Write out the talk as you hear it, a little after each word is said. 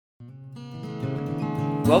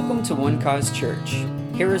Welcome to One Cause Church.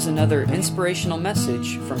 Here is another inspirational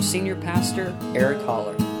message from Senior Pastor Eric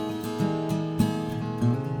Holler.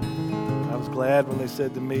 I was glad when they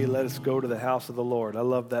said to me, let us go to the house of the Lord. I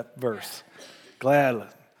love that verse. Glad.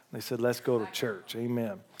 They said, let's go to church.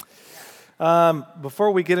 Amen.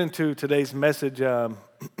 Before we get into today's message, I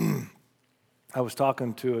was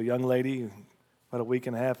talking to a young lady about a week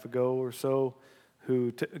and a half ago or so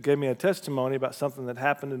who gave me a testimony about something that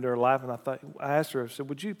happened in her life, and I asked her, I said,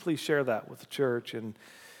 would you please share that with the church? And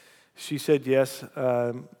she said yes,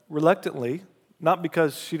 reluctantly, not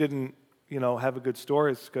because she didn't, have a good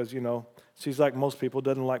story. It's because, she's like most people,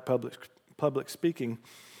 doesn't like public speaking.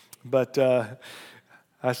 But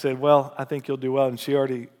I said, well, I think you'll do well. And she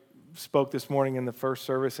already spoke this morning in the first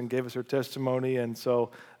service and gave us her testimony. And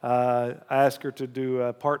so I asked her to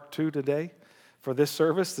do part 2 today for this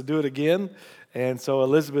service, to do it again. And so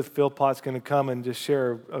Elizabeth Philpott's going to come and just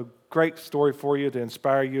share a great story for you to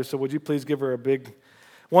inspire you. So would you please give her a big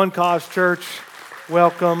One Cause Church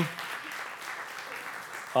welcome.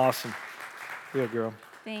 Awesome. Good girl.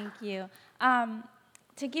 Thank you.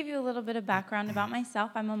 To give you a little bit of background about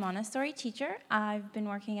myself, I'm a Montessori teacher. I've been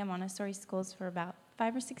working at Montessori schools for about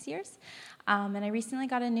 5 or 6 years. And I recently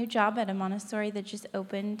got a new job at a Montessori that just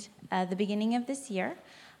opened the beginning of this year.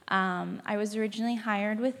 I was originally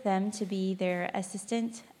hired with them to be their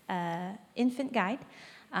assistant infant guide.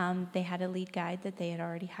 They had a lead guide that they had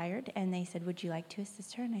already hired, and they said, would you like to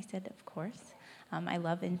assist her? And I said, of course. I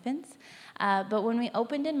love infants. But when we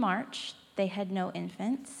opened in March, they had no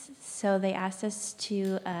infants, so they asked us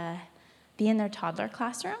to be in their toddler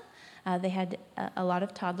classroom. They had a lot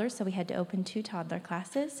of toddlers, so we had to open 2 toddler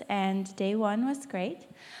classes, and day 1 was great.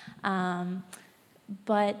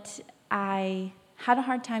 But I had a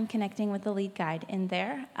hard time connecting with the lead guide in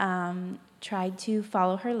there, tried to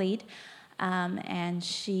follow her lead, and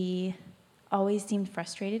she always seemed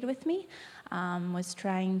frustrated with me, was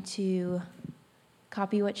trying to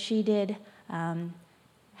copy what she did,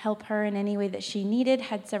 help her in any way that she needed,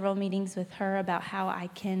 had several meetings with her about how I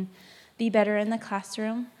can be better in the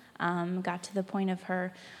classroom, got to the point of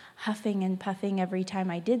her huffing and puffing every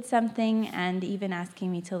time I did something, and even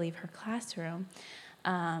asking me to leave her classroom.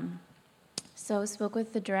 So I spoke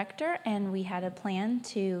with the director, and we had a plan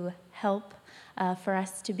to help for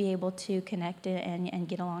us to be able to connect and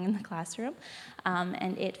get along in the classroom,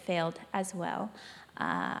 and it failed as well.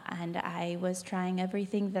 And I was trying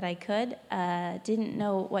everything that I could, didn't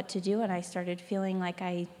know what to do, and I started feeling like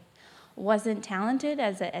I wasn't talented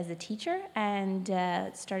as a teacher, and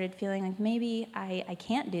started feeling like maybe I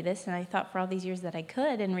can't do this, and I thought for all these years that I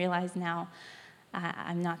could, and realized now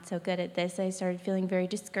I'm not so good at this. I started feeling very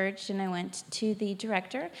discouraged, and I went to the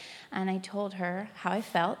director, and I told her how I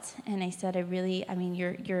felt, and I said,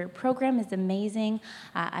 your program is amazing.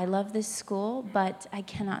 I love this school, but I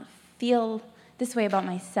cannot feel this way about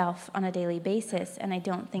myself on a daily basis, and I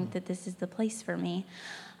don't think that this is the place for me.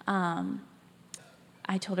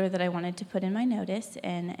 I told her that I wanted to put in my notice,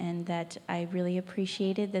 and that I really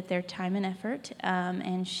appreciated that their time and effort,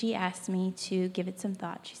 and she asked me to give it some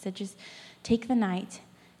thought. She said, just take the night,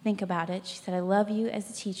 think about it. She said, I love you as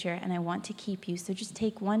a teacher, and I want to keep you, so just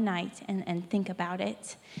take one night and think about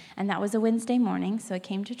it. And that was a Wednesday morning, so I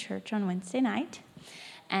came to church on Wednesday night,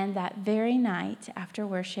 and that very night after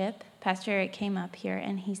worship, Pastor Eric came up here,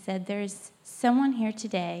 and he said, there's someone here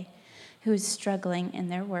today who is struggling in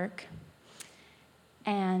their work,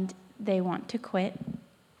 and they want to quit.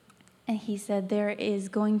 And he said, there is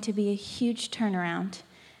going to be a huge turnaround,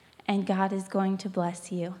 and God is going to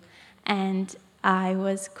bless you. And I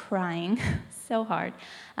was crying so hard.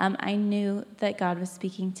 I knew that God was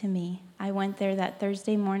speaking to me. I went there that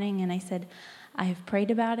Thursday morning, and I said, I have prayed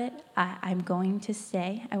about it. I'm going to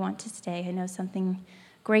stay. I want to stay. I know something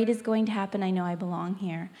great is going to happen. I know I belong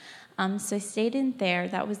here. So I stayed in there.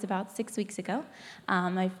 That was about 6 weeks ago.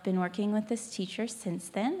 I've been working with this teacher since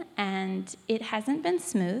then, and it hasn't been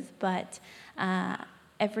smooth, but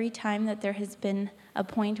every time that there has been a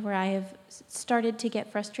point where I have started to get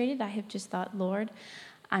frustrated, I have just thought, Lord,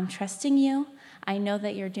 I'm trusting you. I know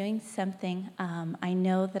that you're doing something. I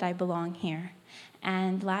know that I belong here.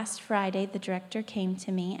 And last Friday, the director came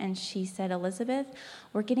to me, and she said, Elizabeth,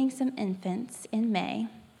 we're getting some infants in May,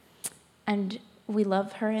 and we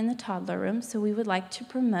love her in the toddler room, so we would like to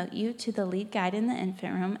promote you to the lead guide in the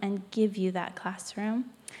infant room and give you that classroom.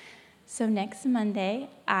 So next Monday,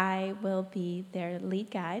 I will be their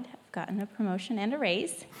lead guide. I've gotten a promotion and a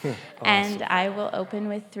raise. Awesome. And I will open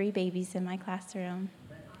with 3 babies in my classroom.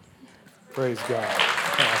 Praise God.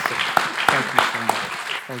 Awesome. Thank you so much.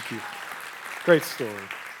 Thank you. Great story.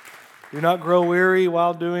 Do not grow weary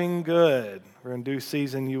while doing good, for in due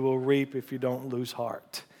season you will reap if you don't lose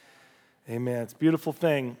heart. Amen. It's a beautiful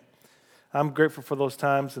thing. I'm grateful for those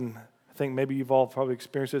times, and I think maybe you've all probably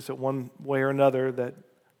experienced this at one way or another, that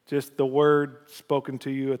just the word spoken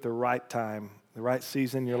to you at the right time, the right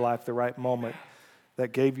season in your life, the right moment,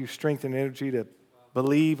 that gave you strength and energy to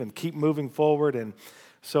believe and keep moving forward. And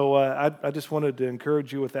so I just wanted to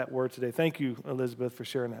encourage you with that word today. Thank you, Elizabeth, for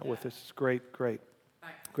sharing that with us. It's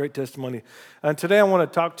great testimony. And today I want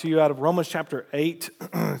to talk to you out of Romans chapter 8.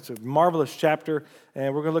 It's a marvelous chapter,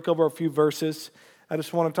 and we're going to look over a few verses. I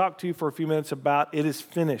just want to talk to you for a few minutes about it is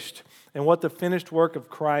finished and what the finished work of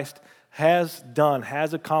Christ has done,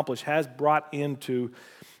 has accomplished, has brought into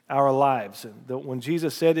our lives. And when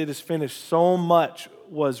Jesus said it is finished, so much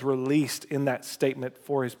was released in that statement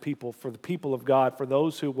for his people, for the people of God, for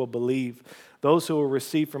those who will believe, those who will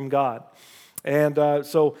receive from God. And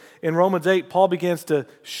so in Romans 8, Paul begins to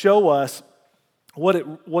show us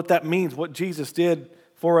what that means, what Jesus did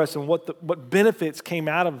for us, and what benefits came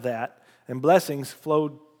out of that, and blessings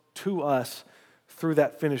flowed to us through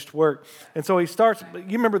that finished work. And so he starts,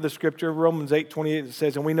 you remember the scripture, Romans 8:28, it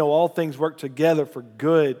says, and we know all things work together for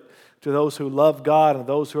good to those who love God and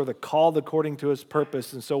those who are the called according to his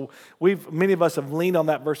purpose. And so many of us have leaned on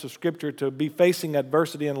that verse of scripture to be facing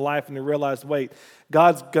adversity in life and to realize, wait,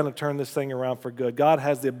 God's going to turn this thing around for good. God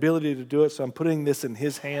has the ability to do it, so I'm putting this in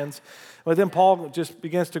his hands. But then Paul just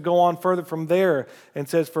begins to go on further from there and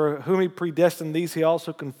says, for whom he predestined, these he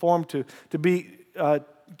also conformed to be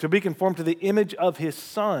conformed to the image of his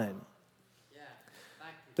Son,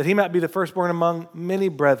 that he might be the firstborn among many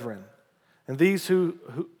brethren. And these and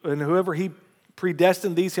whoever he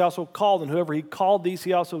predestined, these he also called. And whoever he called, these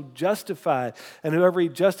he also justified. And whoever he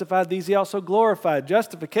justified, these he also glorified.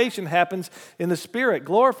 Justification happens in the Spirit.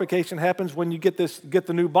 Glorification happens when you get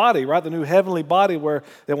the new body, right? The new heavenly body where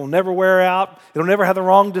it will never wear out. It'll never have the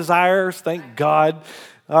wrong desires, thank God.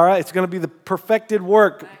 All right, it's going to be the perfected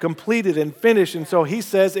work, completed and finished. And so he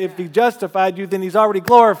says, if he justified you, then he's already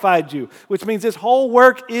glorified you, which means this whole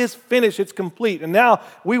work is finished, it's complete. And now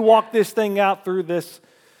we walk this thing out through this,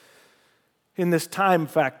 in this time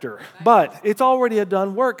factor. But it's already a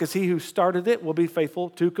done work, because he who started it will be faithful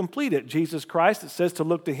to complete it. Jesus Christ, it says to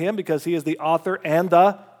look to him because he is the author and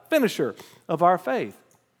the finisher of our faith.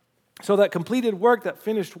 So that completed work, that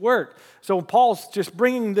finished work. So Paul's just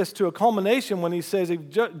bringing this to a culmination when he says he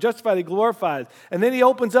justified, he glorified. And then he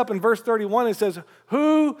opens up in verse 31 and says,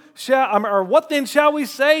 what then shall we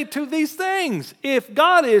say to these things? If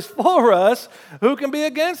God is for us, who can be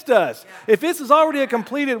against us? If this is already a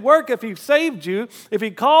completed work, if he saved you, if he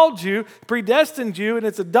called you, predestined you, and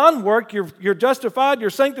it's a done work, you're justified, you're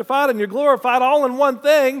sanctified, and you're glorified all in one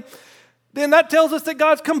thing, then that tells us that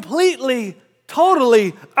God's completely,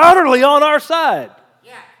 totally, utterly on our side.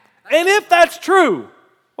 Yeah. And if that's true,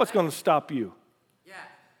 what's going to stop you? Yeah.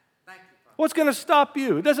 Thank you, Father. What's going to stop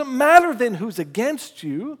you? It doesn't matter then who's against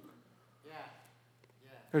you. Yeah.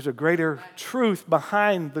 There's a greater truth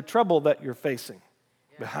behind the trouble that you're facing.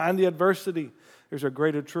 Behind the adversity, there's a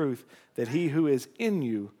greater truth that he who is in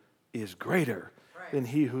you is greater than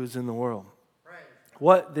he who is in the world.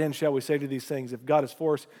 What then shall we say to these things? If God is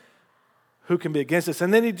for us, who can be against us?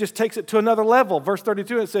 And then he just takes it to another level. Verse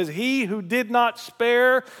 32, it says, he who did not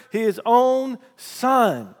spare his own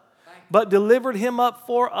Son, but delivered him up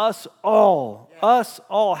for us all.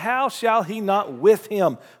 How shall he not with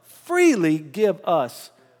him freely give us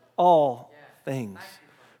all things?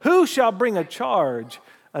 Who shall bring a charge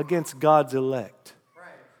against God's elect?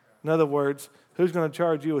 In other words, who's going to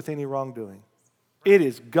charge you with any wrongdoing? It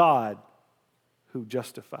is God who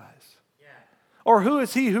justifies. Or who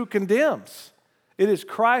is he who condemns? It is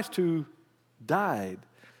Christ who died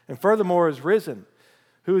and furthermore is risen,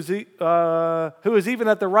 who is even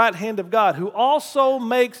at the right hand of God, who also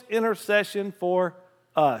makes intercession for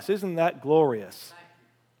us. Isn't that glorious?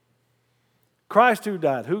 Christ who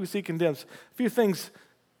died, who is he condemns?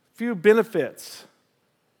 Few benefits,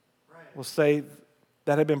 we'll say,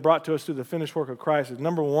 that have been brought to us through the finished work of Christ.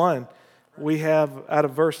 Number one, we have out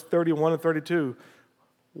of verse 31 and 32,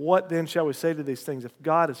 what then shall we say to these things? If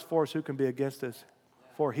God is for us, who can be against us?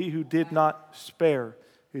 For he who did not spare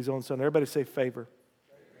his own Son. Everybody say favor.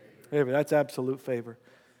 Favor. That's absolute favor.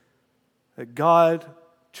 That God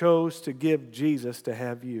chose to give Jesus to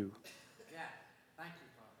have you.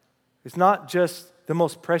 It's not just the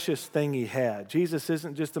most precious thing he had. Jesus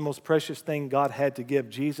isn't just the most precious thing God had to give.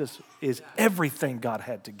 Jesus is everything God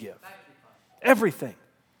had to give. Everything.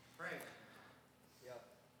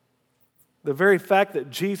 The very fact that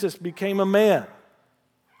Jesus became a man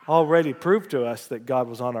already proved to us that God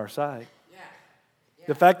was on our side.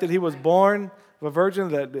 The fact that he was born of a virgin,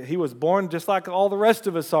 that he was born just like all the rest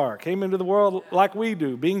of us are, came into the world like we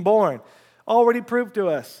do, being born, already proved to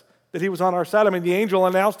us that he was on our side. I mean, the angel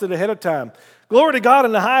announced it ahead of time. Glory to God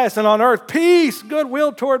in the highest, and on earth, peace,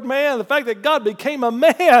 goodwill toward man. The fact that God became a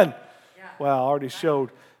man, wow, already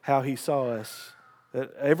showed how he saw us,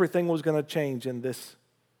 that everything was going to change in this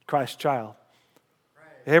Christ child.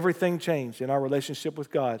 Everything changed in our relationship with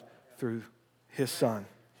God through his Son.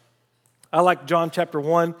 I like John chapter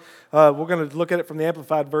 1. We're going to look at it from the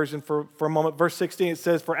Amplified Version for a moment. Verse 16, it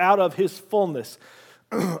says, "For out of his fullness,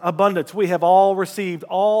 abundance, we have all received,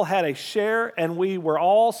 all had a share, and we were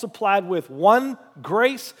all supplied with one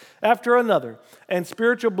grace after another, and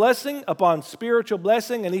spiritual blessing upon spiritual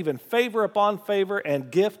blessing, and even favor upon favor,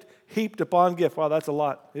 and gift heaped upon gift." Wow, that's a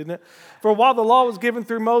lot, isn't it? "For while the law was given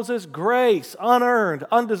through Moses, grace, unearned,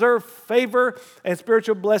 undeserved favor, and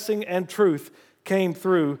spiritual blessing and truth came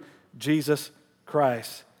through Jesus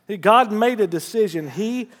Christ." God made a decision.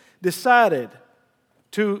 He decided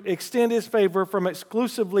to extend his favor from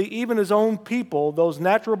exclusively even his own people, those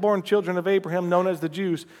natural-born children of Abraham known as the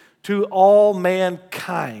Jews, to all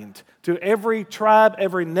mankind, to every tribe,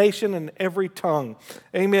 every nation, and every tongue.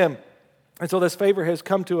 Amen. And so this favor has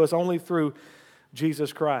come to us only through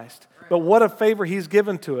Jesus Christ. But what a favor he's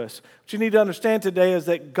given to us. What you need to understand today is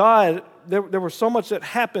that God, there was so much that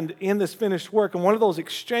happened in this finished work. And one of those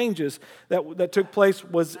exchanges that took place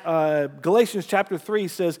was Galatians chapter 3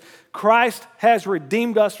 says, "Christ has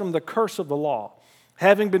redeemed us from the curse of the law,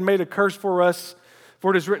 having been made a curse for us. For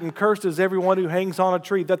it is written, cursed is everyone who hangs on a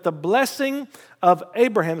tree, that the blessing of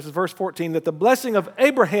Abraham," this is verse 14, "that the blessing of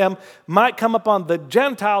Abraham might come upon the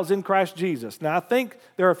Gentiles in Christ Jesus." Now, I think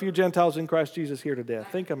there are a few Gentiles in Christ Jesus here today. I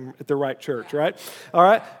think I'm at the right church, right? All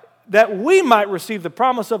right. "That we might receive the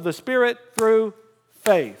promise of the Spirit through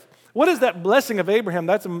faith." What is that blessing of Abraham?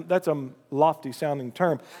 That's a lofty sounding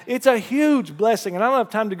term. It's a huge blessing, and I don't have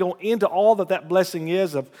time to go into all that blessing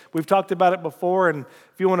is. We've talked about it before, and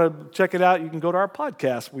if you want to check it out, you can go to our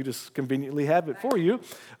podcast. We just conveniently have it for you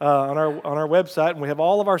on our website, and we have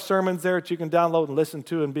all of our sermons there that you can download and listen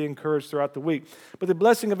to and be encouraged throughout the week. But the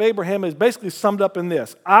blessing of Abraham is basically summed up in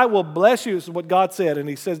this: "I will bless you." This is what God said, and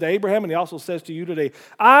he says to Abraham, and he also says to you today,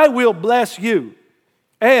 "I will bless you,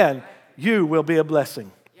 and you will be a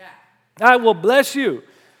blessing." I will bless you.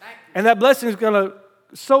 And that blessing is going to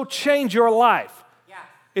so change your life.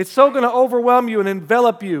 It's so going to overwhelm you and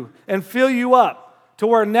envelop you and fill you up to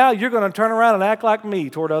where now you're going to turn around and act like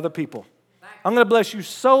me toward other people. I'm going to bless you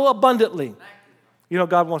so abundantly. You know,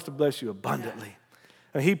 God wants to bless you abundantly.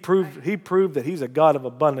 And he proved that he's a God of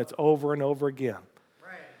abundance over and over again.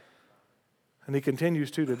 And he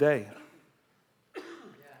continues to today.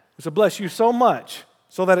 It's to bless you so much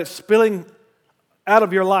so that it's spilling out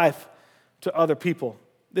of your life to other people.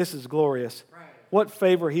 This is glorious. What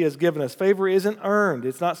favor he has given us. Favor isn't earned.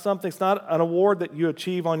 It's not an award that you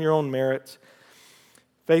achieve on your own merits.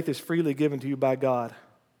 Faith is freely given to you by God.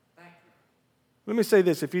 Let me say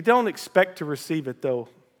this. If you don't expect to receive it, though,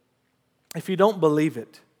 if you don't believe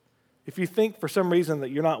it, if you think for some reason that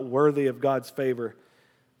you're not worthy of God's favor,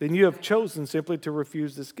 then you have chosen simply to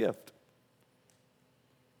refuse this gift.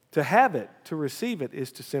 To have it, to receive it,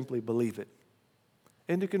 is to simply believe it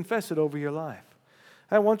and to confess it over your life.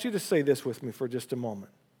 I want you to say this with me for just a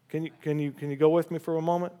moment. Can you go with me for a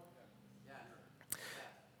moment?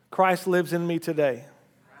 Christ lives in me today.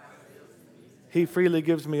 He freely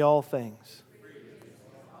gives me all things.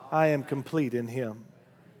 I am complete in him.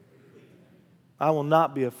 I will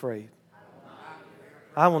not be afraid.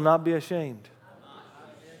 I will not be ashamed.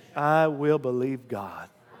 I will believe God.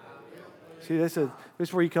 See, this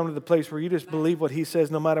is where you come to the place where you just believe what he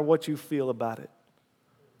says no matter what you feel about it.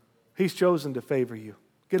 He's chosen to favor you.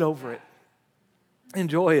 Get over it.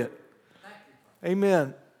 Enjoy it.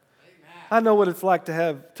 Amen. I know what it's like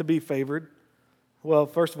to be favored. Well,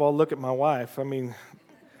 first of all, look at my wife. I mean,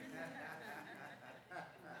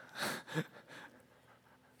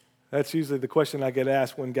 that's usually the question I get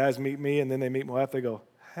asked when guys meet me and then they meet my wife. They go,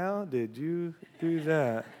 "How did you do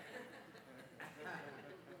that?"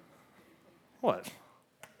 What? Did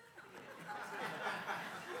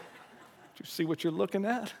you see what you're looking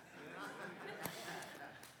at?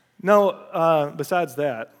 No, besides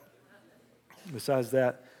that,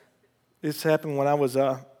 this happened when I was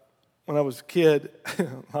a kid.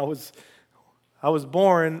 I was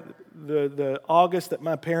born the August that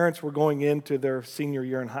my parents were going into their senior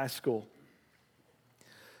year in high school.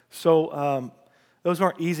 So those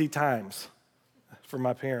weren't easy times for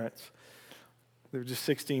my parents. They were just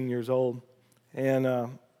 16 years old.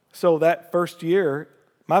 And so that first year,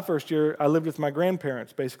 my first year, I lived with my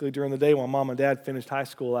grandparents basically during the day while mom and dad finished high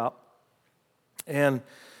school out. And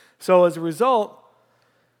so as a result,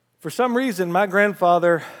 for some reason, my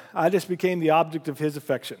grandfather, I just became the object of his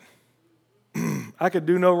affection. I could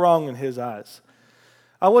do no wrong in his eyes.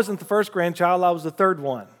 I wasn't the first grandchild, I was the third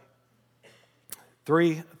one.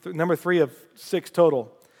 Number 3 of 6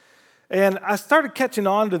 total. And I started catching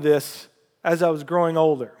on to this as I was growing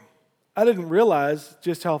older. I didn't realize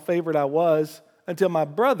just how favored I was until my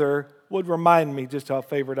brother would remind me just how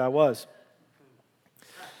favored I was.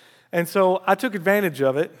 And so I took advantage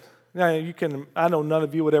of it. Now, I know none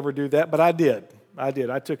of you would ever do that, but I did.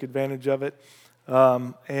 I took advantage of it.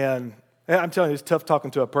 And I'm telling you, it's tough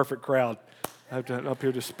talking to a perfect crowd. I'm up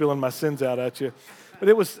here just spilling my sins out at you. But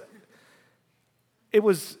it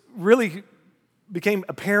was really became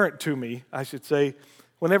apparent to me, I should say,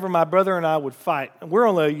 whenever my brother and I would fight. And we're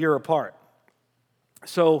only a year apart.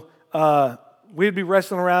 So we'd be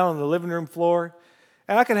wrestling around on the living room floor,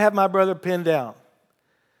 and I could have my brother pinned down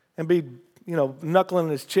and be, knuckling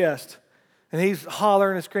his chest. And he's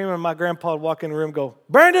hollering and screaming, and my grandpa would walk in the room and go,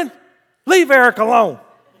 "Brandon, leave Eric alone."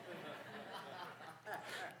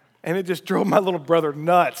 And it just drove my little brother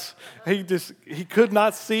nuts. He could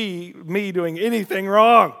not see me doing anything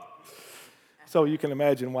wrong. So you can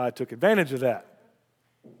imagine why I took advantage of that.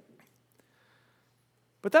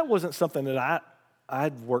 But that wasn't something that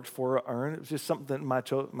I'd worked for or earned. It was just something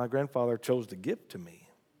that my grandfather chose to give to me.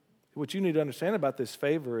 What you need to understand about this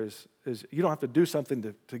favor is you don't have to do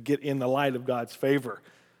something to get in the light of God's favor.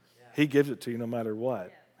 He gives it to you no matter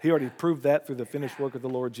what. He already proved that through the finished work of the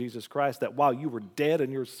Lord Jesus Christ, that while you were dead in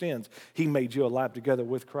your sins, He made you alive together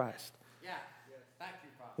with Christ. Yeah. Thank you,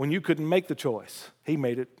 Father. When you couldn't make the choice, He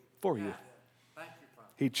made it for you. Thank you, Father.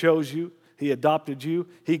 He chose you. He adopted you.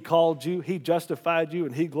 He called you. He justified you,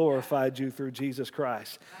 and He glorified you through Jesus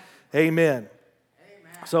Christ. Amen.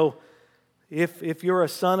 So if you're a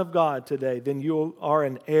son of God today, then you are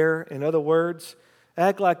an heir. In other words,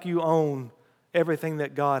 act like you own everything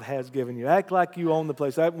that God has given you. Act like you own the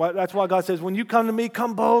place. That's why God says, when you come to me,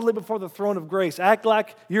 come boldly before the throne of grace. Act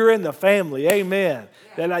like you're in the family. Amen.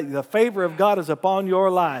 That the favor of God is upon your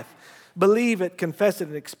life. Believe it, confess it,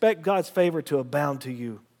 and expect God's favor to abound to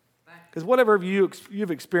you. Because whatever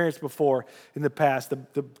you've experienced before in the past,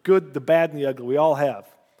 the good, the bad, and the ugly, we all have.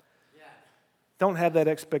 Don't have that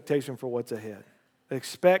expectation for what's ahead.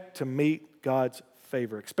 Expect to meet God's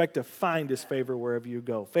favor. Expect to find His favor wherever you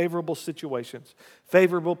go. Favorable situations,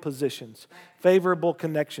 favorable positions, favorable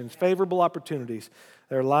connections, favorable opportunities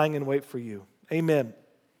that are lying in wait for you. Amen.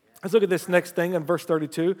 Let's look at this next thing in verse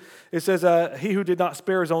 32. It says, He who did not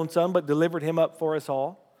spare His own Son, but delivered Him up for us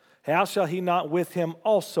all, how shall He not with Him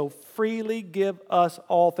also freely give us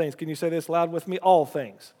all things? Can you say this loud with me? All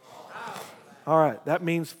things. All right, that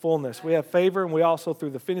means fullness. We have favor, and we also,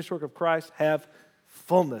 through the finished work of Christ, have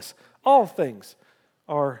fullness. All things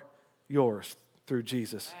are yours through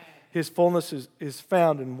Jesus. His fullness is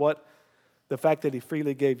found in the fact that He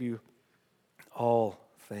freely gave you all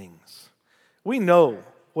things. We know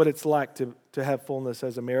what it's like to have fullness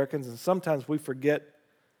as Americans, and sometimes we forget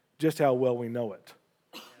just how well we know it.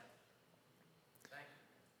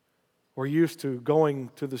 We're used to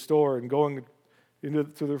going to the store and going into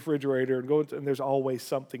the refrigerator and there's always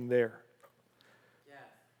something there.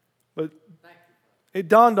 But it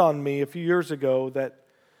dawned on me a few years ago that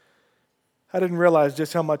I didn't realize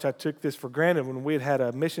just how much I took this for granted when we had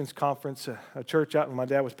a missions conference, a church out, and my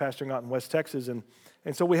dad was pastoring out in West Texas, and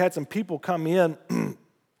so we had some people come in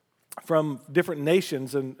from different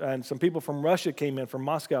nations, and some people from Russia came in, from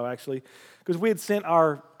Moscow actually, because we had sent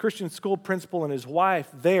our Christian school principal and his wife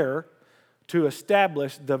there to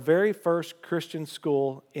establish the very first Christian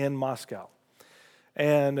school in Moscow.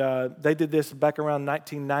 And they did this back around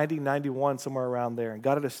 1990, 91, somewhere around there, and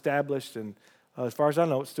got it established, and as far as I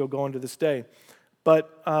know, it's still going to this day.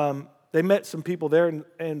 But they met some people there,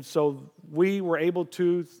 and so we were able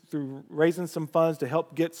to, through raising some funds to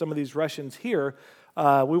help get some of these Russians here,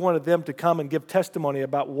 we wanted them to come and give testimony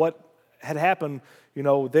about what had happened,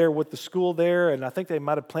 there with the school there, and I think they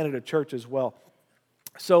might have planted a church as well.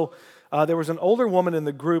 So there was an older woman in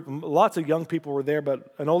the group. Lots of young people were there,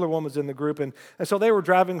 but an older woman was in the group. And so they were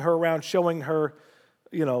driving her around, showing her,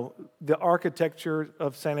 the architecture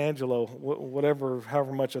of San Angelo,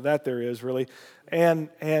 however much of that there is, really. And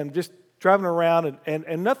just driving around,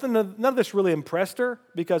 and none of this really impressed her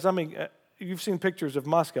because, you've seen pictures of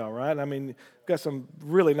Moscow, right? Got some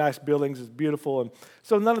really nice buildings. It's beautiful. And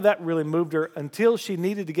so none of that really moved her until she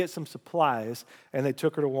needed to get some supplies, and they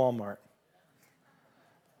took her to Walmart.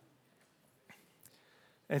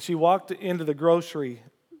 And she walked into the grocery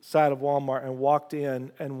side of Walmart and walked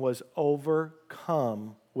in and was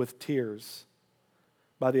overcome with tears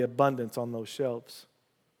by the abundance on those shelves.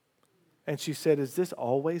 And she said, is this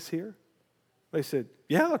always here? They said,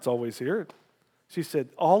 yeah, it's always here. She said,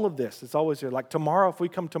 all of this, it's always here. Like tomorrow, if we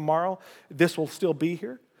come tomorrow, this will still be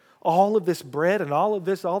here. All of this bread and all of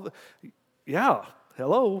this, yeah,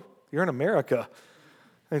 hello, you're in America.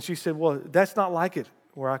 And she said, well, that's not like it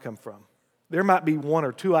where I come from. There might be 1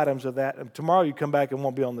 or 2 items of that, and tomorrow you come back and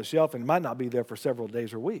won't be on the shelf, and it might not be there for several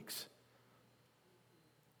days or weeks.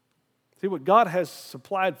 See, what God has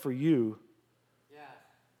supplied for you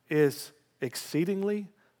is exceedingly,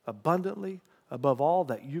 abundantly, above all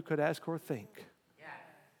that you could ask or think.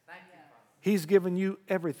 He's given you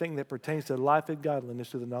everything that pertains to life and godliness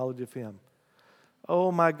to the knowledge of Him.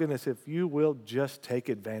 Oh my goodness, if you will just take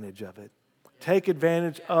advantage of it. Take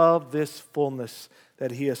advantage of this fullness that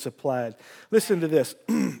He has supplied. Listen to this.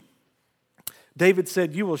 David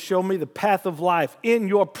said, you will show me the path of life. In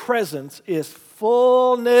your presence is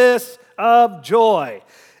fullness of joy.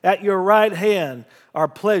 At your right hand are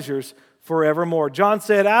pleasures forevermore. John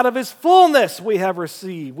said, out of His fullness we have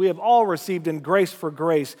received. We have all received in grace for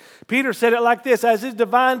grace. Peter said it like this, as His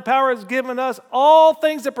divine power has given us all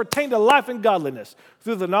things that pertain to life and godliness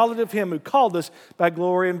through the knowledge of Him who called us by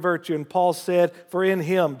glory and virtue. And Paul said, for in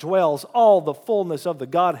Him dwells all the fullness of the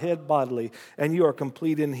Godhead bodily, and you are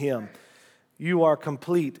complete in Him. You are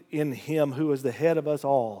complete in Him who is the head of us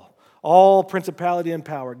all principality and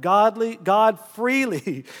power. God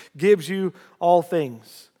freely gives you all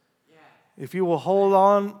things. If you will hold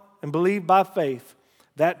on and believe by faith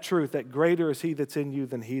that truth, that greater is He that's in you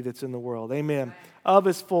than he that's in the world. Amen. Of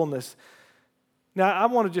His fullness. Now, I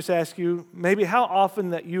want to just ask you, maybe how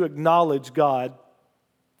often that you acknowledge God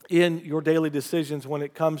in your daily decisions when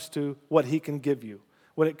it comes to what He can give you,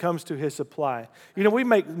 when it comes to His supply. You know, we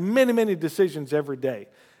make many, many decisions every day.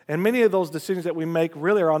 And many of those decisions that we make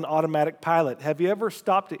really are on automatic pilot. Have you ever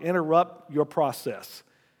stopped to interrupt your process?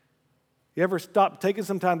 You ever stop taking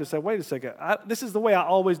some time to say, wait a second, this is the way I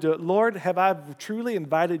always do it. Lord, have I truly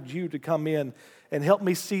invited you to come in and help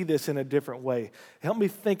me see this in a different way? Help me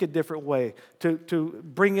think a different way, to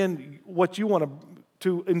bring in what you want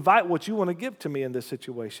to invite what you want to give to me in this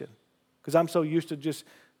situation. Because I'm so used to just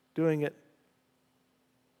doing it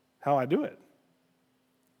how I do it.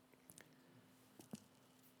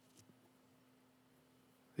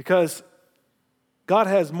 Because God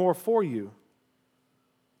has more for you.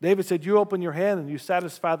 David said, you open your hand and you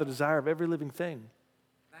satisfy the desire of every living thing.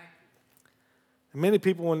 And many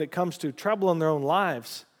people, when it comes to trouble in their own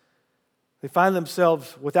lives, they find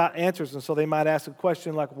themselves without answers, and so they might ask a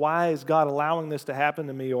question like, why is God allowing this to happen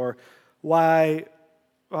to me? Or where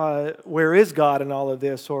is God in all of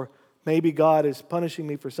this? Or maybe God is punishing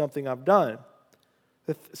me for something I've done.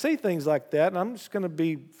 They say things like that, and I'm just going to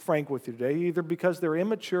be frank with you today, either because they're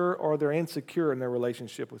immature or they're insecure in their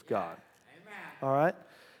relationship with God. Amen. All right?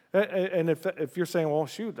 And if you're saying, well,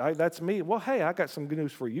 shoot, that's me. Well, hey, I got some good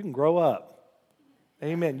news for you. You can grow up.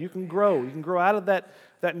 Amen. You can grow. You can grow out of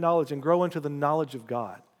that knowledge and grow into the knowledge of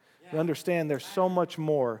God. You understand there's so much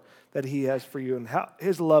more that He has for you, and how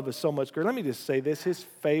His love is so much greater. Let me just say this. His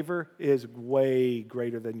favor is way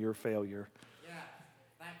greater than your failure. Yeah.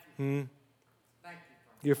 Thank you. Thank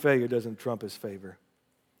you. Your failure doesn't trump His favor,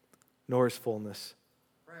 nor His fullness.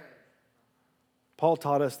 Paul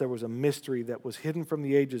taught us there was a mystery that was hidden from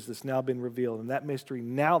the ages that's now been revealed. And that mystery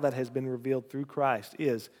now that has been revealed through Christ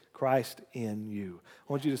is Christ in you.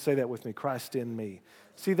 I want you to say that with me, Christ in me.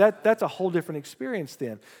 See, that's a whole different experience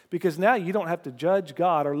then. Because now you don't have to judge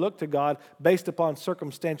God or look to God based upon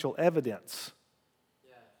circumstantial evidence.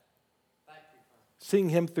 Yeah. Thank you. Seeing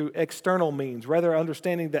Him through external means, rather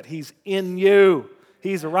understanding that He's in you.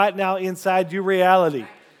 He's right now inside you reality.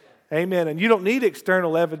 Amen. And you don't need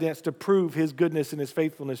external evidence to prove His goodness and His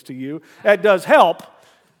faithfulness to you. That does help,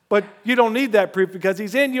 but you don't need that proof because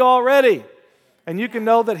He's in you already. And you can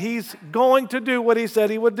know that He's going to do what He said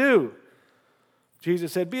He would do.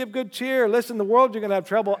 Jesus said, be of good cheer. Listen, the world, you're going to have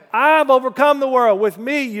trouble. I've overcome the world. With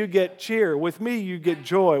me, you get cheer. With me, you get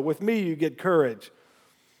joy. With me, you get courage.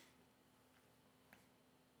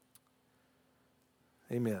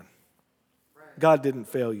 Amen. God didn't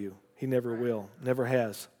fail you. He never will. Never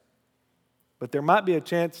has. But there might be a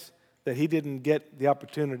chance that He didn't get the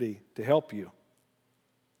opportunity to help you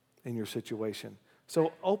in your situation.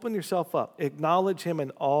 So open yourself up. Acknowledge Him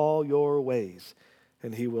in all your ways,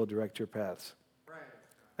 and He will direct your paths.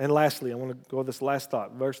 And lastly, I want to go with this last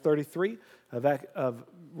thought. Verse 33 of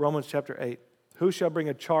Romans chapter 8. Who shall bring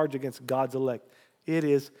a charge against God's elect? It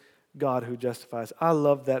is God who justifies. I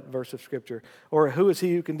love that verse of Scripture. Or who is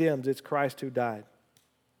he who condemns? It's Christ who died.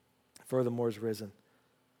 Furthermore is risen.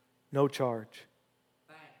 No charge.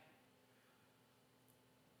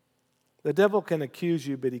 The devil can accuse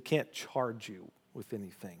you, but he can't charge you with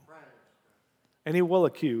anything. And he will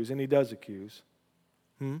accuse, and he does accuse.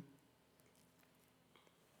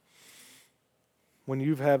 When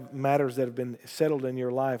you've had matters that have been settled in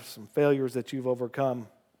your life, some failures that you've overcome,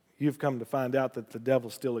 you've come to find out that the devil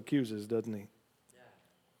still accuses, doesn't he?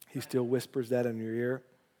 He still whispers that in your ear,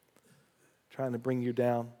 trying to bring you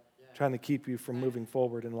down, trying to keep you from moving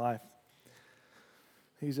forward in life.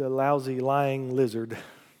 He's a lousy, lying lizard.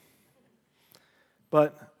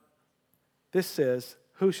 But this says,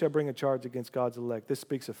 who shall bring a charge against God's elect? This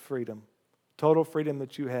speaks of freedom, total freedom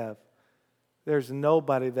that you have. There's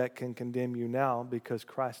nobody that can condemn you now because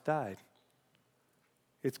Christ died.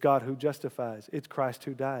 It's God who justifies. It's Christ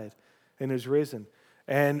who died and is risen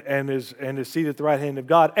and is seated at the right hand of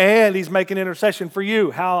God. And he's making intercession for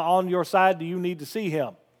you. How on your side do you need to see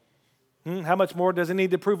him? How much more does he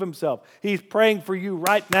need to prove himself? He's praying for you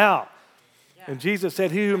right now. And Jesus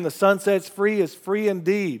said, he whom the Son sets free is free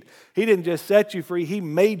indeed. He didn't just set you free, he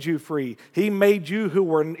made you free. He made you who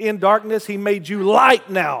were in darkness, he made you light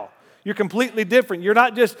now. You're completely different. You're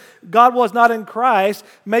not just, God was not in Christ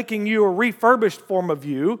making you a refurbished form of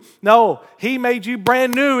you. No, he made you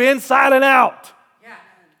brand new inside and out. Yeah.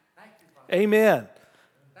 Thank you, Father. Amen.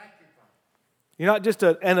 Thank you, Father. You're not just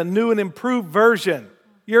a new and improved version.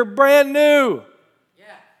 You're brand new. Yeah.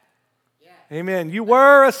 Yeah. Amen. You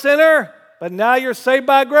were a sinner, but now you're saved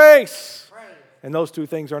by grace. Praise. And those two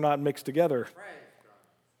things are not mixed together.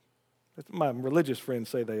 Praise God. My religious friends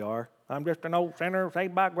say they are. I'm just an old sinner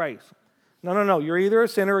saved by grace. No. You're either a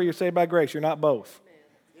sinner or you're saved by grace. You're not both.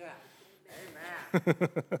 Yeah.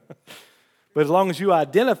 Amen. But as long as you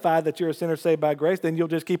identify that you're a sinner saved by grace, then you'll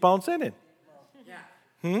just keep on sinning. Yeah.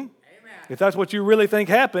 Amen. If If that's what you really think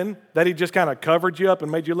happened, that he just kind of covered you up and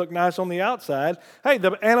made you look nice on the outside, hey,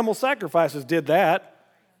 the animal sacrifices did that.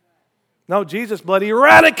 No, Jesus' blood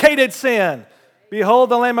eradicated sin.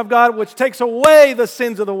 Behold the Lamb of God which takes away the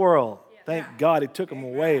sins of the world. Thank God he took them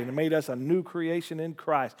away and made us a new creation in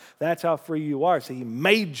Christ. That's how free you are. See, he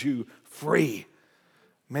made you free.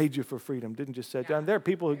 Made you for freedom. Didn't just set down. There are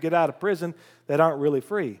people who get out of prison that aren't really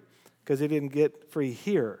free because they didn't get free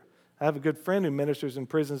here. I have a good friend who ministers in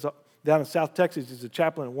prisons down in South Texas. He's a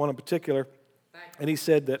chaplain at one in particular. And he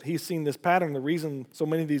said that he's seen this pattern. The reason so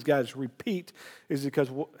many of these guys repeat is because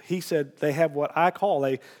he said they have what I call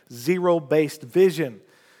a zero-based vision.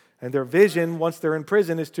 And their vision, once they're in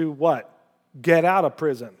prison, is to what? Get out of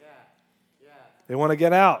prison. Yeah. They want to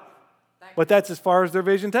get out. But that's as far as their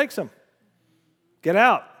vision takes them. Get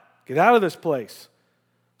out. Get out of this place.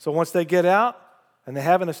 So once they get out and they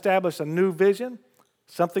haven't established a new vision,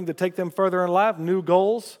 something to take them further in life, new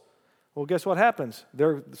goals, well, guess what happens?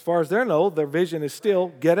 As far as they know, their vision is still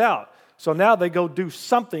get out. So now they go do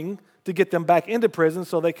something to get them back into prison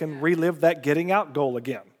so they can relive that getting out goal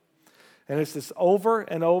again. And it's this over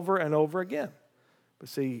and over and over again. But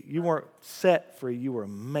see, you weren't set free, you were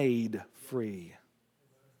made free.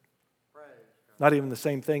 Not even the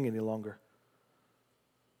same thing any longer.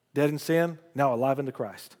 Dead in sin, now alive into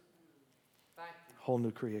Christ. Whole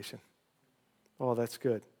new creation. Oh, that's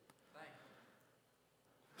good.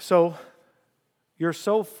 So, you're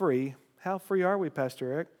so free. How free are we,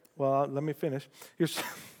 Pastor Eric? Well, let me finish.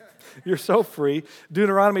 You're so free.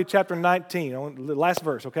 Deuteronomy chapter 19. The last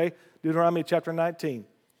verse, okay? Deuteronomy chapter 19.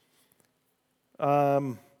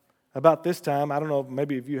 About this time, I don't know,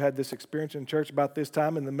 maybe if you had this experience in church about this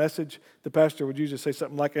time, in the message, the pastor would usually say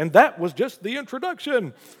something like, and that was just the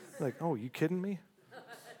introduction. Like, oh, you kidding me?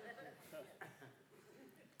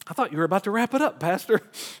 I thought you were about to wrap it up, Pastor.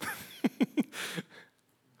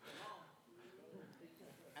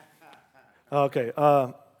 Okay,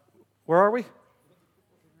 where are we?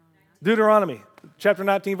 Deuteronomy chapter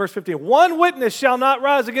 19, verse 15. One witness shall not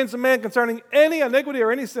rise against a man concerning any iniquity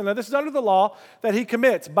or any sin. Now, this is under the law that he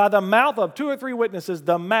commits. By the mouth of 2 or 3 witnesses,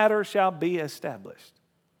 the matter shall be established.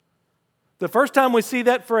 The first time we see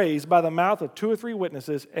that phrase, by the mouth of 2 or 3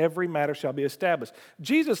 witnesses, every matter shall be established.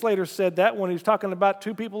 Jesus later said that when he was talking about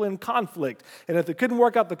 2 people in conflict. And if they couldn't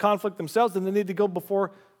work out the conflict themselves, then they need to go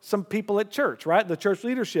before some people at church, right? The church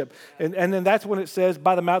leadership. And then that's when it says,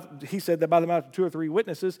 he said that by the mouth of 2 or 3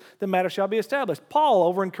 witnesses, the matter shall be established. Paul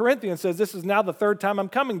over in Corinthians says, this is now the 3rd time I'm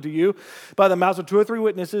coming to you. By the mouths of 2 or 3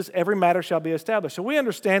 witnesses, every matter shall be established. So we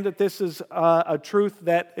understand that this is a truth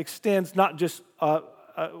that extends not just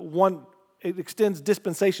it extends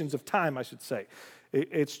dispensations of time, I should say.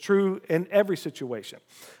 It's true in every situation,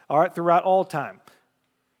 all right, throughout all time.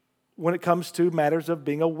 When it comes to matters of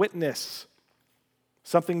being a witness,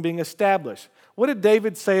 something being established. What did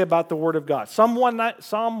David say about the word of God? Psalm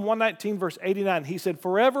 119, verse 89, he said,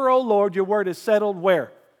 forever, O Lord, your word is settled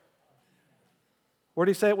where? Where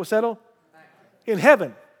did he say it was settled? In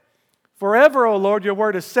heaven. Forever, O Lord, your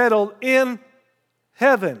word is settled in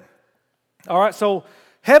Heaven. All right, so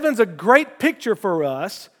heaven's a great picture for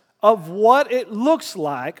us of what it looks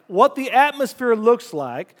like, what the atmosphere looks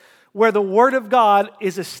like, where the Word of God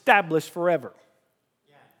is established forever.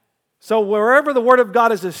 So wherever the Word of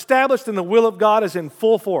God is established and the will of God is in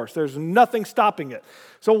full force, there's nothing stopping it.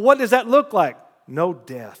 So what does that look like? No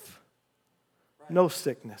death, no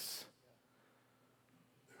sickness,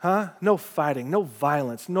 no fighting, no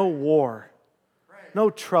violence, no war, no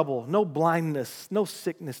trouble, no blindness, no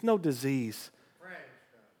sickness, no disease,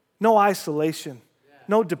 no isolation,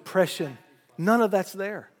 no depression. None of that's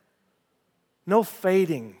there. No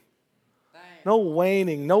fading, no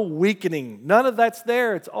waning, no weakening. None of that's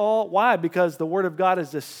there. It's all, why? Because the Word of God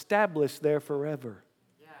is established there forever.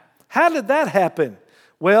 How did that happen?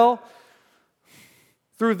 Well,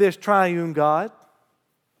 through this triune God,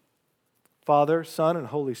 Father, Son, and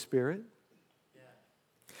Holy Spirit.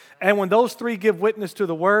 And when those three give witness to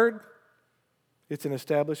the Word, it's an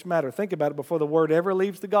established matter. Think about it. Before the Word ever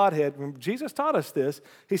leaves the Godhead, when Jesus taught us this,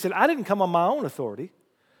 He said, I didn't come on my own authority.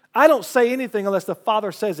 I don't say anything unless the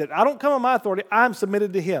Father says it. I don't come on my authority. I'm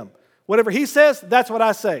submitted to Him. Whatever He says, that's what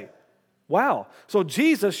I say. Wow. So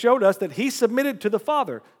Jesus showed us that He submitted to the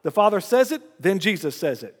Father. The Father says it, then Jesus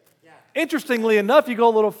says it. Interestingly enough, you go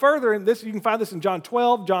a little further, and this you can find this in John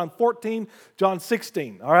 12, John 14, John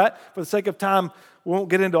 16. All right? For the sake of time, we won't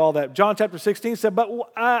get into all that. John chapter 16 said, but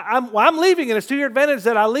I'm leaving, and it's to your advantage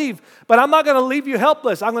that I leave, but I'm not going to leave you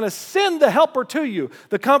helpless. I'm going to send the helper to you,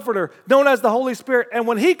 the comforter, known as the Holy Spirit. And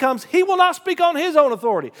when He comes, He will not speak on His own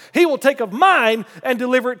authority. He will take of mine and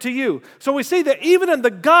deliver it to you. So we see that even in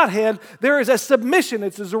the Godhead, there is a submission.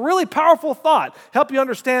 It's a really powerful thought. Help you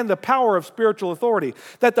understand the power of spiritual authority.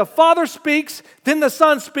 That the Father speaks, then the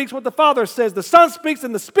Son speaks what the Father says. The Son speaks,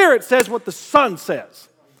 and the Spirit says what the Son says.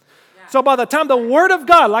 So by the time the Word of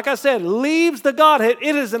God, like I said, leaves the Godhead,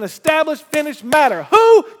 it is an established, finished matter.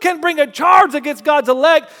 Who can bring a charge against God's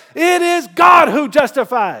elect? It is God who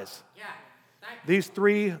justifies. These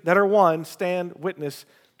three that are one stand witness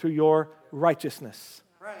to your righteousness,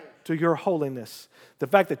 to your holiness, the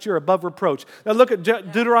fact that you're above reproach. Now look at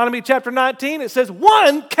Deuteronomy chapter 19. It says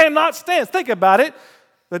one cannot stand. Think about it.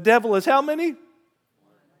 The devil is how many?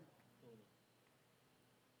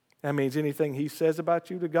 That means anything he says about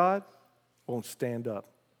you to God won't stand up.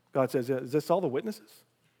 God says, is this all the witnesses?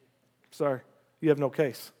 Sorry, you have no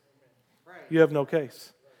case. You have no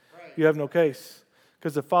case. You have no case.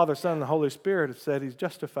 Because the Father, Son, and the Holy Spirit have said He's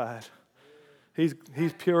justified. He's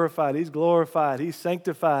purified. He's glorified. He's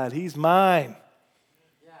sanctified. He's mine.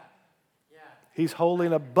 He's holy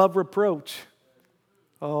and above reproach.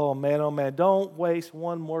 Oh man, don't waste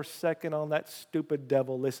one more second on that stupid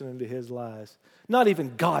devil listening to his lies. Not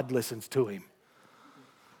even God listens to him.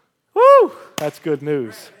 Woo! That's good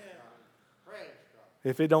news.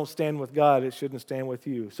 If it don't stand with God, it shouldn't stand with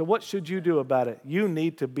you. So what should you do about it? You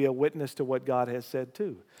need to be a witness to what God has said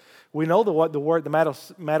too. We know the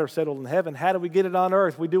matter settled in heaven. How do we get it on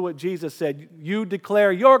earth? We do what Jesus said. You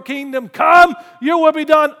declare your kingdom come, your will be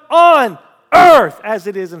done on earth as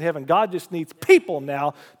it is in heaven. God just needs people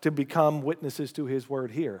now to become witnesses to His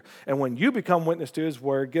word here. And when you become witness to His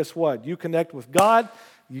word, guess what? You connect with God,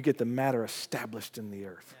 you get the matter established in the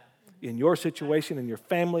earth. In your situation, in your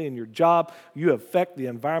family, in your job, you affect the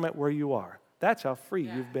environment where you are. That's how free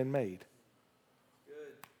you've been made.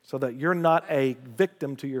 So that you're not a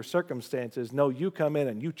victim to your circumstances. No, you come in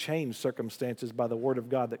and you change circumstances by the word of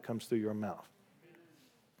God that comes through your mouth.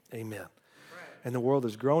 Amen. And the world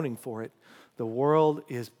is groaning for it. The world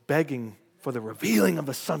is begging for the revealing of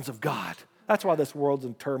the sons of God. That's why this world's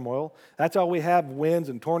in turmoil. That's why we have winds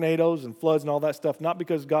and tornadoes and floods and all that stuff. Not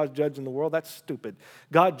because God's judging the world. That's stupid.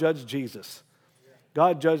 God judged Jesus.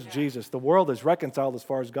 God judged Jesus. The world is reconciled as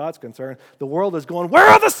far as God's concerned. The world is going, where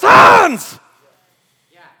are the sons?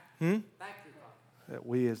 Thank you, Father. That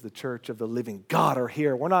we as the church of the living God are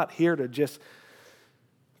here. We're not here to just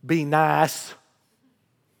be nice.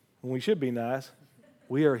 We should be nice.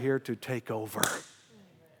 We are here to take over.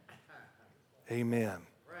 Amen.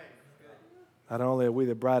 Not only are we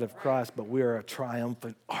the bride of Christ, but we are a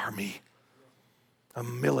triumphant army, a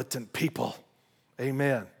militant people.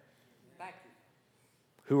 Amen.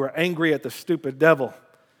 Who are angry at the stupid devil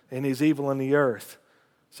and his evil in the earth.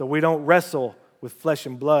 So we don't wrestle with flesh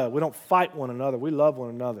and blood. We don't fight one another. We love one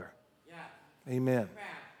another. Amen.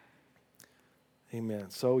 Amen.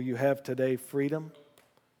 So you have today freedom.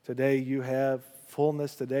 Today you have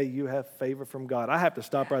fullness. Today you have favor from God. I have to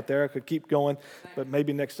stop right there. I could keep going, but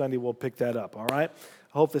maybe next Sunday we'll pick that up, all right?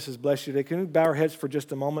 I hope this has blessed you today. Can we bow our heads for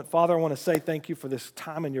just a moment? Father, I want to say thank you for this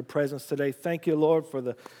time in your presence today. Thank you, Lord, for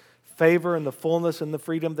the favor and the fullness and the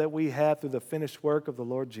freedom that we have through the finished work of the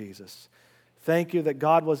Lord Jesus. Thank you that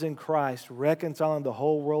God was in Christ, reconciling the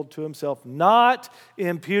whole world to himself, not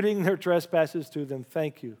imputing their trespasses to them.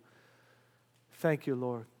 Thank you. Thank you,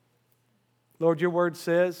 Lord. Lord, your word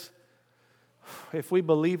says, if we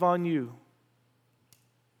believe on you,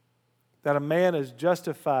 that a man is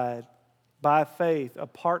justified by faith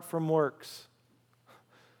apart from works,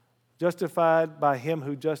 justified by him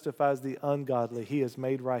who justifies the ungodly. He is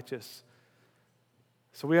made righteous.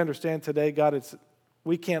 So we understand today, God,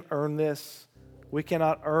 we can't earn this. We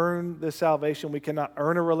cannot earn this salvation. We cannot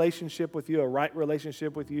earn a relationship with you, a right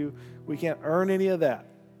relationship with you. We can't earn any of that.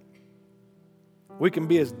 We can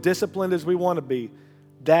be as disciplined as we want to be.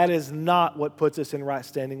 That is not what puts us in right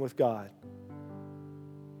standing with God.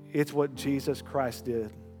 It's what Jesus Christ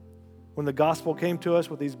did. When the gospel came to us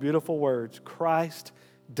with these beautiful words, Christ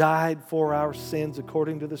died for our sins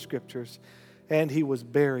according to the Scriptures, and he was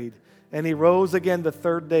buried. And he rose again the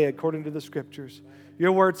third day according to the Scriptures.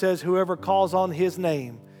 Your word says, whoever calls on his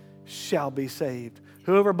name shall be saved.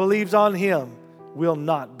 Whoever believes on him will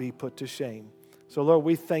not be put to shame. So Lord,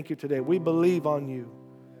 we thank you today. We believe on you.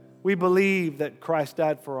 We believe that Christ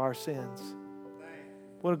died for our sins.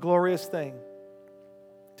 What a glorious thing.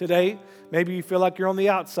 Today, maybe you feel like you're on the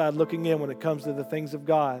outside looking in when it comes to the things of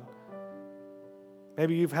God.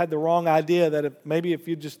 Maybe you've had the wrong idea that if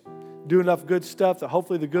you just do enough good stuff, that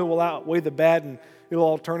hopefully the good will outweigh the bad and it'll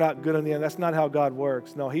all turn out good in the end. That's not how God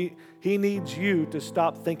works. No, He needs you to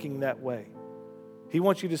stop thinking that way. He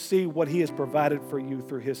wants you to see what He has provided for you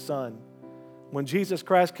through His Son. When Jesus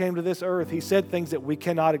Christ came to this earth, He said things that we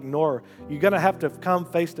cannot ignore. You're going to have to come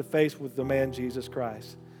face to face with the man Jesus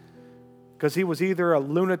Christ. Because He was either a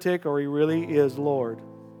lunatic or He really is Lord.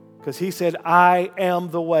 Because He said, I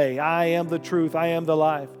am the way, I am the truth, I am the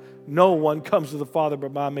life. No one comes to the Father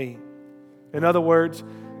but by me. In other words,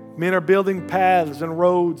 men are building paths and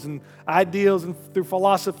roads and ideals and through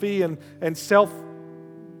philosophy and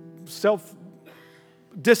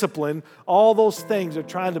self-discipline. All those things are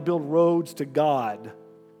trying to build roads to God.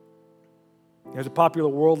 There's a popular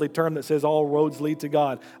worldly term that says all roads lead to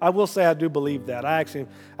God. I will say I do believe that. I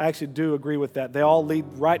actually do agree with that. They all lead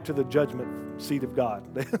right to the judgment seat of God.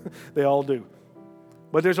 They all do.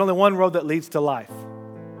 But there's only one road that leads to life.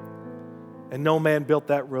 And no man built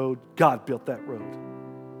that road. God built that road.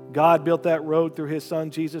 God built that road through His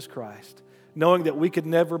Son, Jesus Christ, knowing that we could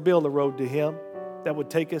never build a road to Him that would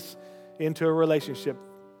take us into a relationship.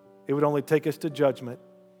 It would only take us to judgment.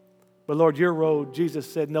 But Lord, your road,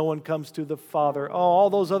 Jesus said, no one comes to the Father. Oh, all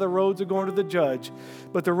those other roads are going to the judge.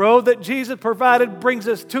 But the road that Jesus provided brings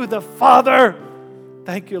us to the Father.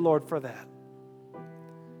 Thank you, Lord, for that.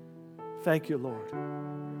 Thank you, Lord.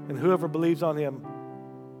 And whoever believes on Him,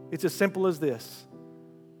 it's as simple as this.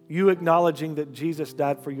 You acknowledging that Jesus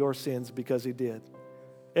died for your sins because He did.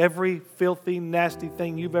 Every filthy, nasty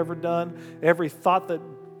thing you've ever done, every thought that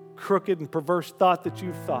crooked and perverse thought that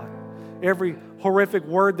you've thought, every horrific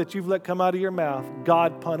word that you've let come out of your mouth,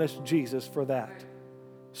 God punished Jesus for that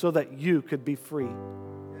so that you could be free,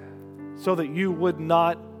 so that you would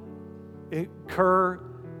not incur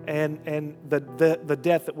and the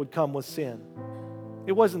death that would come with sin.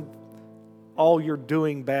 It wasn't all your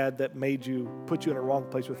doing bad that put you in a wrong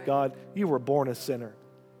place with God. You were born a sinner.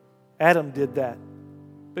 Adam did that.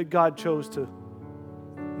 But God chose to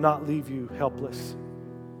not leave you helpless.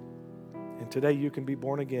 And today you can be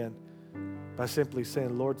born again by simply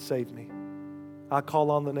saying, Lord, save me. I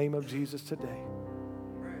call on the name of Jesus today.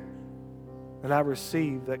 And I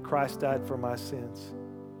receive that Christ died for my sins.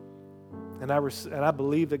 And I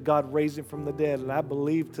believe that God raised Him from the dead. And I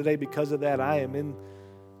believe today because of that I am in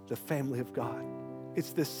the family of God.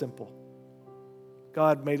 It's this simple.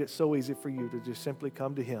 God made it so easy for you to just simply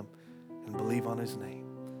come to Him and believe on His name.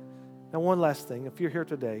 Now, one last thing. If you're here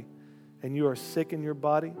today and you are sick in your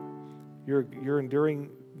body, you're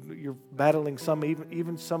battling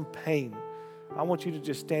even some pain, I want you to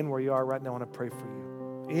just stand where you are right now and I pray for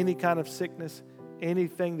you. Any kind of sickness,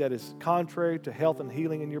 anything that is contrary to health and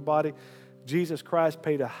healing in your body, Jesus Christ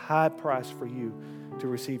paid a high price for you to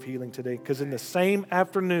receive healing today. Because in the same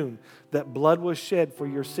afternoon that blood was shed for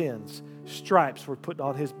your sins, stripes were put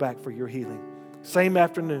on His back for your healing. Same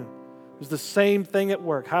afternoon. It was the same thing at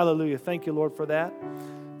work. Hallelujah. Thank you, Lord, for that.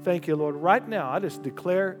 Thank you, Lord. Right now, I just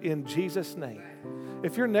declare in Jesus' name.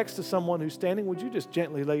 If you're next to someone who's standing, would you just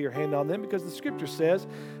gently lay your hand on them? Because the Scripture says,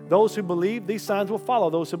 those who believe, these signs will follow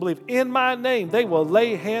those who believe. In my name, they will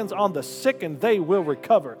lay hands on the sick and they will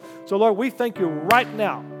recover. So, Lord, we thank you right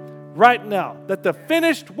now, that the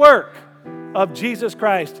finished work of Jesus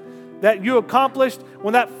Christ that you accomplished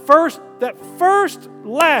when that first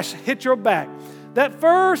lash hit your back, that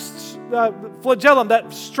first flagellum,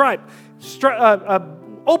 that stripe,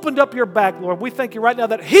 opened up your back, Lord. We thank you right now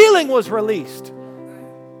that healing was released.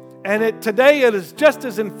 And today it is just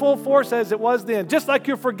as in full force as it was then, just like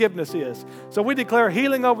your forgiveness is. So we declare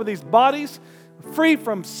healing over these bodies, free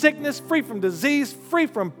from sickness, free from disease, free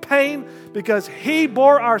from pain, because He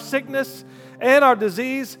bore our sickness and our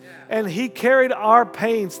disease, and He carried our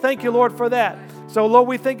pains. Thank you, Lord, for that. So, Lord,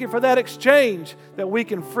 we thank you for that exchange that we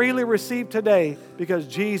can freely receive today because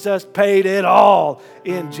Jesus paid it all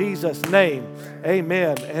in Jesus' name.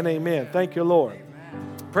 Amen and amen. Thank you, Lord.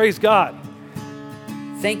 Praise God.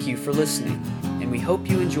 Thank you for listening, and we hope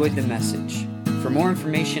you enjoyed the message. For more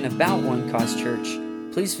information about One Cause Church,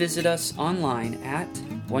 please visit us online at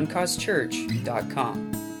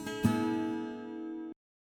onecausechurch.com.